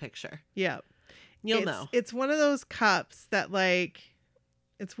see the picture. Yep. You'll know. It's one of those cups that like.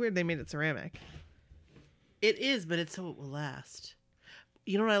 It's weird they made it ceramic. It is, but it's so it will last.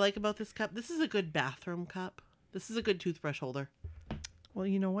 You know what I like about this cup? This is a good bathroom cup. This is a good toothbrush holder. Well,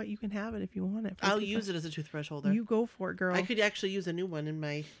 you know what? You can have it if you want it. I'll use it as a toothbrush holder. You go for it, girl. I could actually use a new one in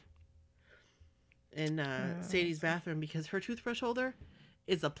Sadie's bathroom because her toothbrush holder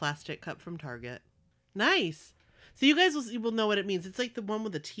is a plastic cup from Target. Nice. So you guys will know what it means. It's like the one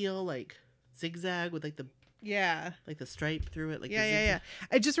with the teal like zigzag with like the stripe through it. Like yeah.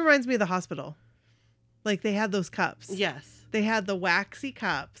 It just reminds me of the hospital. Like they had those cups. Yes. They had the waxy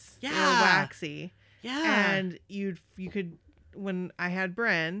cups. Yeah. They were waxy. Yeah. And you could, when I had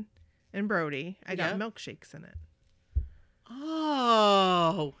Bren, and Brody. I got Yep. milkshakes in it.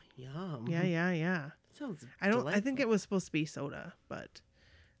 Oh, yum. Yeah. Sounds I think delightful. it was supposed to be soda, but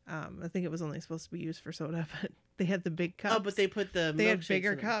I think it was only supposed to be used for soda. But they had the big cups. Oh, but they put the They had milkshakes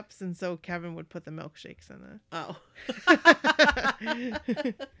bigger in them. cups, and so Kevin would put the milkshakes in Oh.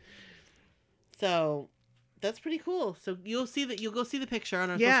 it. So that's pretty cool. So you'll go see the picture on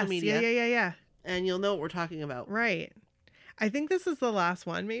our Yes, social media. yeah. And you'll know what we're talking about. Right. I think this is the last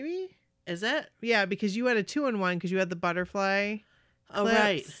one, maybe. Is it? Yeah, because you had a 2-in-1 because you had the butterfly. Oh,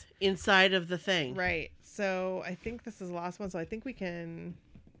 right. clips. Inside of the thing. Right. So I think this is the last one. So I think we can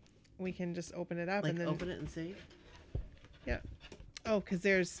just open it up Like and then open it and see. Yeah. Oh, because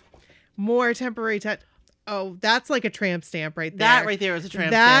there's more temporary touch. Oh, that's like a tramp stamp right there. That right there is a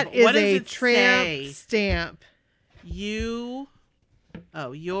tramp That stamp. is What does a it tramp say? stamp. Your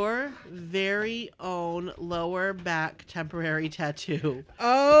very own lower back temporary tattoo.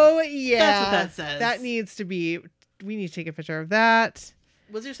 Oh yeah. That's what that says. That needs to be. We need to take a picture of that.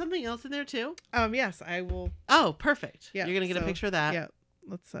 Was there something else in there too? Yes, I will. Oh, perfect. Yeah. You're gonna get a so, picture of that. Yeah.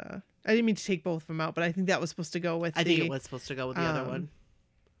 Let's. I didn't mean to take both of them out, but I think that was supposed to go with. I think it was supposed to go with the other one.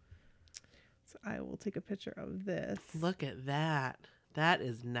 So I will take a picture of this. Look at that. That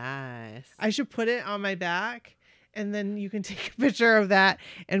is nice. I should put it on my back, and then you can take a picture of that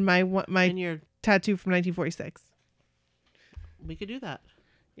and my And your tattoo from 1946. we could do that.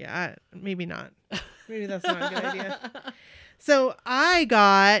 Yeah, maybe not. Maybe that's not a good idea. So I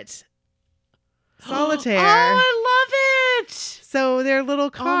got solitaire. Oh, I love it. So they're little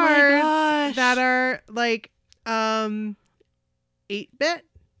Oh my cards gosh. that are like 8-bit,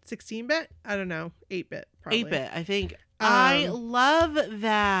 16-bit. I don't know, 8-bit probably. 8-bit, I think. I love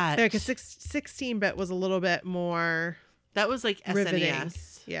that. Yeah, because 16-bit was a little bit more That was like riveting.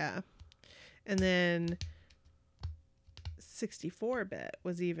 SNES. Yeah, and then 64-bit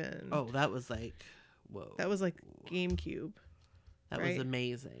was even. Oh, that was like, whoa. That was like GameCube That right? was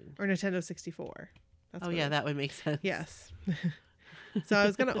amazing. or Nintendo 64. That's Oh what yeah, it- that would make sense. Yes. So I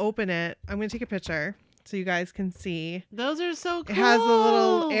was gonna open it. I'm gonna take a picture so you guys can see. Those are so cool. It has a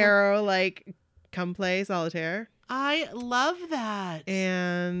little arrow like "Come play solitaire" I love that.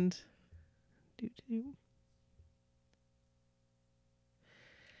 and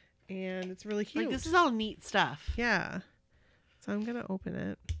and it's really cute. Like this is all neat stuff. Yeah. So I'm gonna open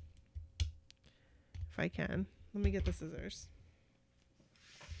it if I can. Let me get the scissors.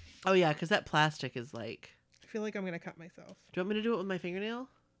 Oh yeah, because that plastic is like. I feel like I'm gonna cut myself. Do you want me to do it with my fingernail?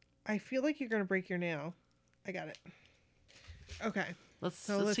 I feel like you're gonna break your nail. I got it. Okay. Let's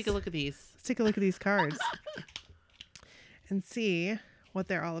let's- take a look at these. Let's take a look at these cards and see what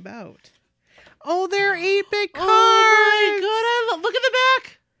they're all about. Oh, they're 8-bit cards. Oh my god! Look at the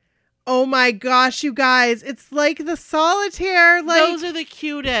back. Oh my gosh, you guys. It's like the solitaire. Like Those are the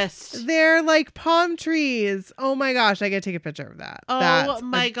cutest. they're like palm trees. Oh my gosh, I gotta take a picture of that. Oh That's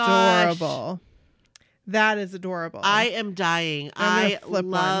my gosh. adorable. That is adorable. I am dying. I'm gonna I flip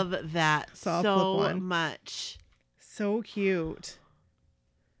one. love that So I'll so flip one. much. So cute.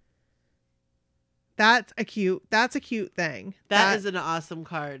 That's a cute thing. That is an awesome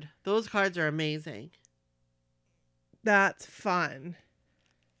card. Those cards are amazing. That's fun.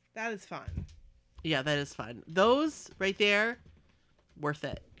 That is fun. Yeah, that is fun. Those right there, worth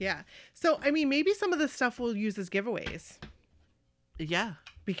it. Yeah. So, I mean, maybe some of this stuff we'll use as giveaways Yeah.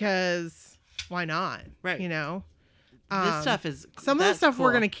 because why not? Right. You know? This stuff is Some of the that's stuff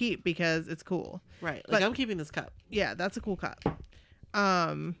we're cool. going to keep because it's cool. Right. Like but- I'm keeping this cup. Yeah, that's a cool cup.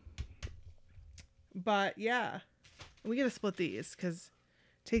 But yeah, we got to split these because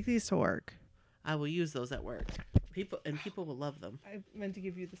take these to work. I will use those at work. People will love them. I meant to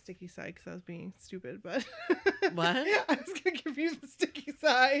give you the sticky side because I was being stupid, but What? I was going to give you the sticky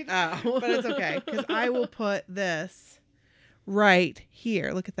side. Oh. But it's okay because I will put this right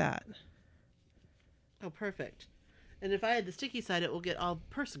here. Look at that. Oh, perfect. And if I had the sticky side, it will get all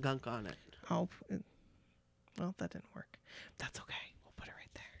purse gunk on it. Oh, well, that didn't work. That's okay. We'll put it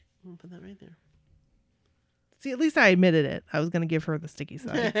right there. I'll put that right there. See, at least I admitted it. I was going to give her the sticky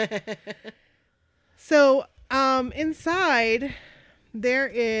side. So, inside there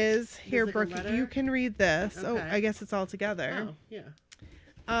is here, like a Brooke. letter? You can read this. Oh, Okay. I guess it's all together. Oh,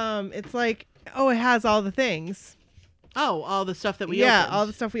 yeah. It's like, oh, it has all the things. Oh, all the stuff that we yeah, opened. all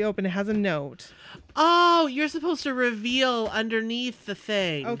the stuff we opened. It has a note. Oh, you're supposed to reveal underneath the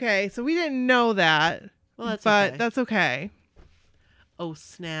thing. Okay, so we didn't know that. Well, that's but okay. that's okay. Oh,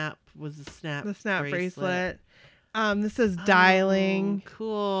 snap was the snap. The snap bracelet. This says dialing. Oh,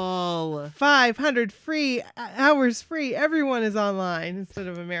 cool. 500 free hours free. Everyone is online instead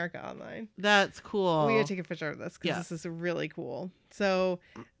of America Online. That's cool. We gotta take a picture of this because this is really cool. So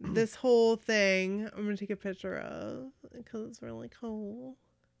this whole thing, I'm gonna take a picture of because it's really cool.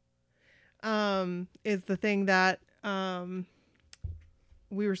 Is the thing that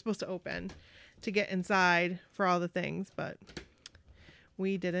we were supposed to open to get inside for all the things, but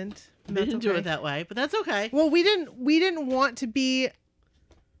we didn't. We didn't do it that way, but that's okay. Well, we didn't want to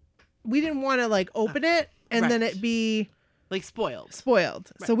like open it and then it be like spoiled.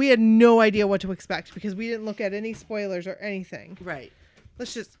 Right. So we had no idea what to expect because we didn't look at any spoilers or anything. Right.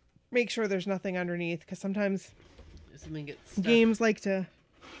 Let's just make sure there's nothing underneath because sometimes something gets stuck. Games like to.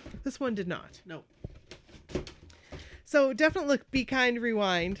 This one did not. Nope. So definitely look, Be Kind,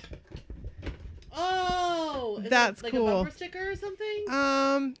 Rewind. Oh, that's like cool. A bumper sticker or something?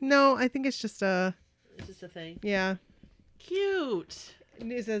 No, I think it's just a. It's just a thing. Yeah. Cute.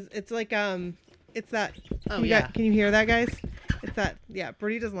 And it says it's like it's that. Oh yeah. Can you hear that, guys? It's that. Yeah,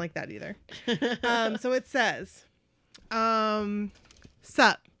 Birdie doesn't like that either. So it says,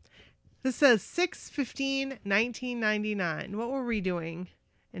 sup. This says 6/15/1999. What were we doing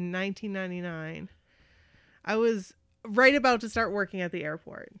in 1999? I was right about to start working at the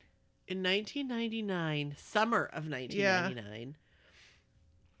airport. In 1999, summer of 1999,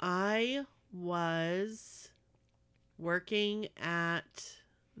 I was working at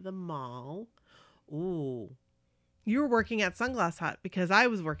the mall. Ooh. You were working at Sunglass Hut because I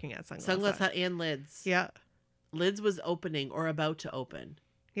was working at Sunglass Hut and Lids. Yeah. Lids was opening or about to open.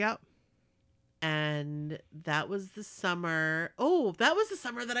 Yep. And that was the summer. Oh, that was the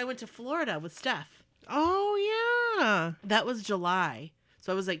summer that I went to Florida with Steph. Oh, yeah. That was July.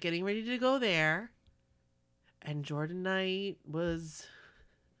 So I was like getting ready to go there. And Jordan Knight was.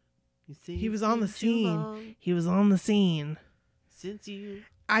 He was on the scene. He was on the scene. Since you.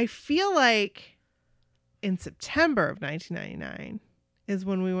 I feel like in September of 1999 is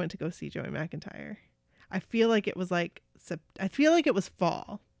when we went to go see Joey McIntyre. I feel like it was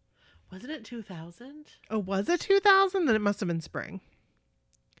fall. Wasn't it 2000? Oh, was it 2000? Then it must have been spring.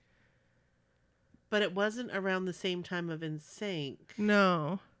 But it wasn't around the same time of NSYNC.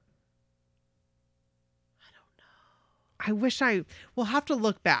 No. I don't know. We'll have to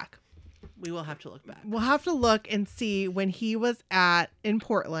look back. We will have to look back. We'll have to look and see when he was in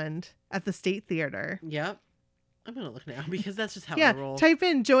Portland at the State Theater. Yep. I'm going to look now because that's just how I roll. Type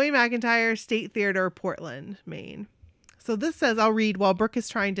in Joey McIntyre State Theater, Portland, Maine. So this says, I'll read while Brooke is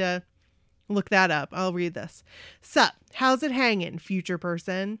trying to look that up. I'll read this. Sup, how's it hanging, future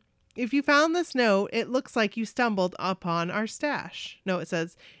person? If you found this note, it looks like you stumbled upon our stash. No, it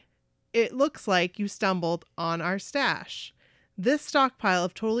says, it looks like you stumbled on our stash. This stockpile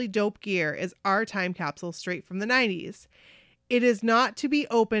of totally dope gear is our time capsule straight from the 90s. It is not to be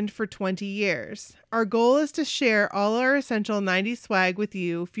opened for 20 years. Our goal is to share all our essential 90s swag with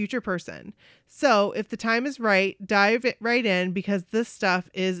you, future person. So, if the time is right, dive it right in because this stuff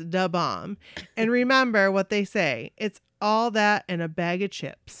is da bomb. And remember what they say, it's all that and a bag of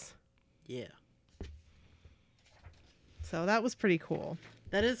chips. Yeah. So, that was pretty cool.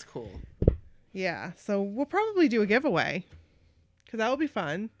 That is cool. Yeah, so we'll probably do a giveaway because that will be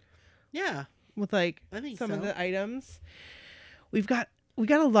fun. Yeah. With like I think some of the items. We got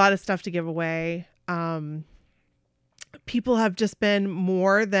a lot of stuff to give away. People have just been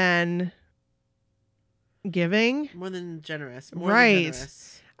more than giving. More than generous. Right.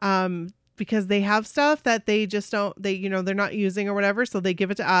 Because they have stuff that they just don't, they're not using or whatever. So they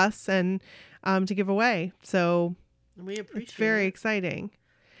give it to us and to give away. So we appreciate it's very it. exciting.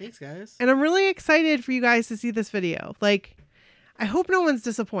 Thanks, guys. And I'm really excited for you guys to see this video. Like, I hope no one's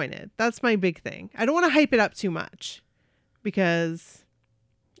disappointed. That's my big thing. I don't want to hype it up too much. Because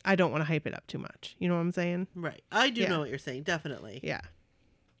I don't want to hype it up too much. You know what I'm saying? Right. I do know what you're saying. Definitely. Yeah.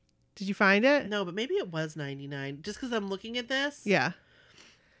 Did you find it? No, but maybe it was 99. Just because I'm looking at this. Yeah.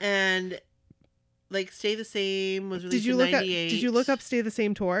 And like Stay the Same was released in 98. Did you look up Stay the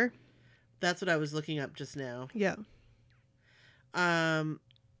Same tour? That's what I was looking up just now. Yeah.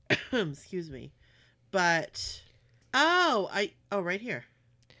 Excuse me. But right here.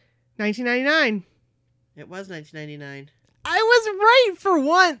 1999. It was 1999. I was right for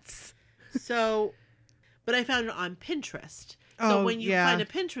once. So, but I found it on Pinterest. So when you find a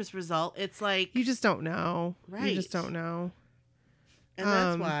Pinterest result, it's like you just don't know. Right. You just don't know. And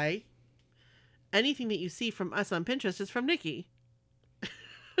that's why anything that you see from us on Pinterest is from Nikki.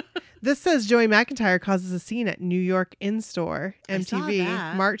 This says Joey McIntyre causes a scene at New York In-Store,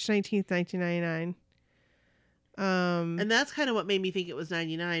 MTV, March 19th, 1999. And that's kind of what made me think it was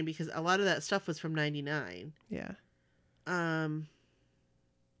 99 because a lot of that stuff was from 99. Yeah. No,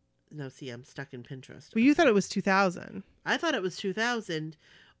 see, I'm stuck in Pinterest. Well, you thought it was 2000. I thought it was 2000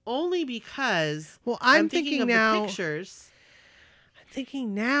 only because I'm thinking of now, the pictures. I'm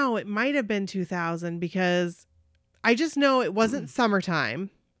thinking now it might have been 2000 because I just know it wasn't summertime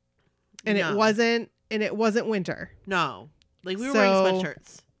and it wasn't winter. No. Like we were wearing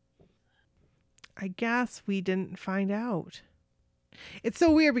sweatshirts. I guess we didn't find out. It's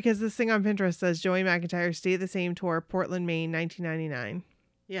so weird because this thing on Pinterest says Joey McIntyre Stay the Same Tour, Portland, Maine, 1999.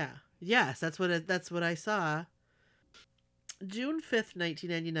 Yeah. Yes, that's what I saw. June 5th,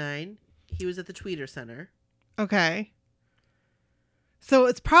 1999, he was at the Tweeter Center. Okay. So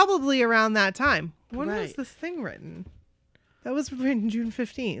it's probably around that time. When was Right. this thing written? That was written June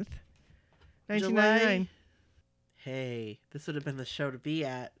 15th, 1999. Hey, this would have been the show to be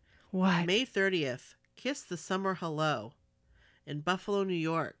at. What? May 30th, Kiss the Summer Hello in Buffalo, New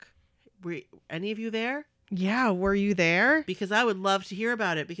York. Were any of you there? Yeah, were you there? Because I would love to hear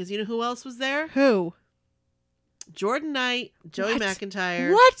about it. Because you know who else was there? Who? Jordan Knight, Joey What?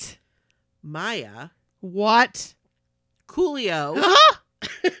 McIntyre, What? Maya, What? Coolio, Ah!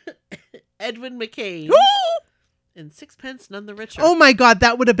 Edwin McCain, Woo! and Sixpence None the Richer. Oh my God,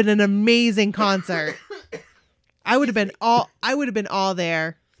 that would have been an amazing concert. I would have been all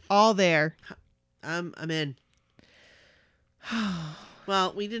there. All there. I'm in.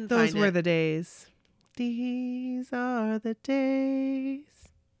 Well, we didn't Those find were it. the days. These are the days.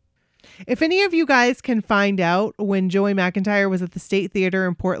 If any of you guys can find out when Joey McIntyre was at the State Theater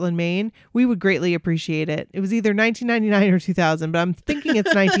in Portland, Maine, we would greatly appreciate it. It was either 1999 or 2000, but I'm thinking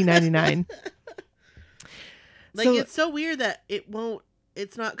it's 1999. Like, it's so weird that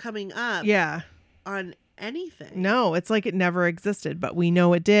it's not coming up Yeah. on anything. No, it's like it never existed, but we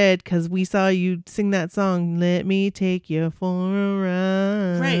know it did because we saw you sing that song, Let Me Take You for a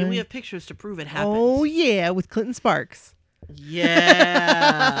Ride. Right, and we have pictures to prove it happened. Oh, yeah, with Clinton Sparks.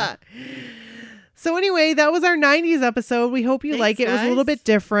 Yeah. So anyway, that was our 90s episode. We hope you like it. It was a little guys. bit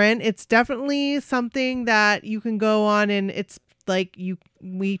different. It's definitely something that you can go on and it's like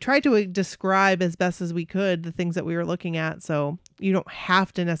we tried to describe as best as we could the things that we were looking at. So you don't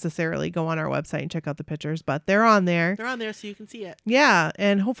have to necessarily go on our website and check out the pictures, but they're on there. They're on there so you can see it. Yeah.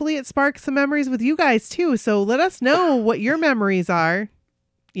 And hopefully it sparks some memories with you guys too. So let us know what your memories are,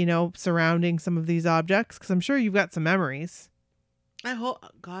 surrounding some of these objects. Cause I'm sure you've got some memories. I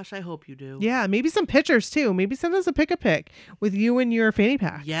hope you do. Yeah. Maybe some pictures too. Maybe send us a pic with you and your fanny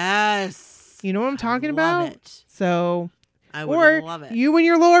pack. Yes. You know what I'm talking I about? love it. So, I would or love it. you and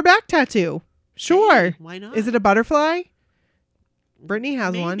your lower back tattoo. Sure. Hey, why not? Is it a butterfly? Brittany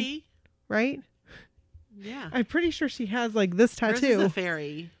has one, Maybe. right? Yeah. I'm pretty sure she has like this Hers tattoo. is a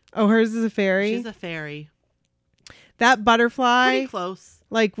fairy. Oh, hers is a fairy. She's a fairy. That butterfly, Pretty close.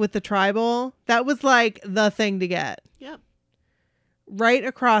 like with the tribal, that was like the thing to get. Yep. Right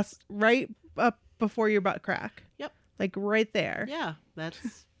up before your butt crack. Yep. Like right there. Yeah.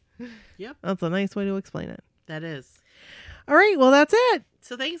 That's That's a nice way to explain it. that is. All right. Well, that's it.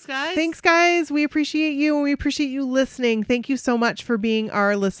 So thanks, guys. Thanks, guys. We appreciate you and we appreciate you listening. Thank you so much for being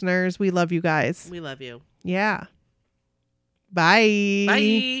our listeners. We love you guys. We love you. Yeah. Bye.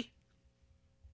 Bye.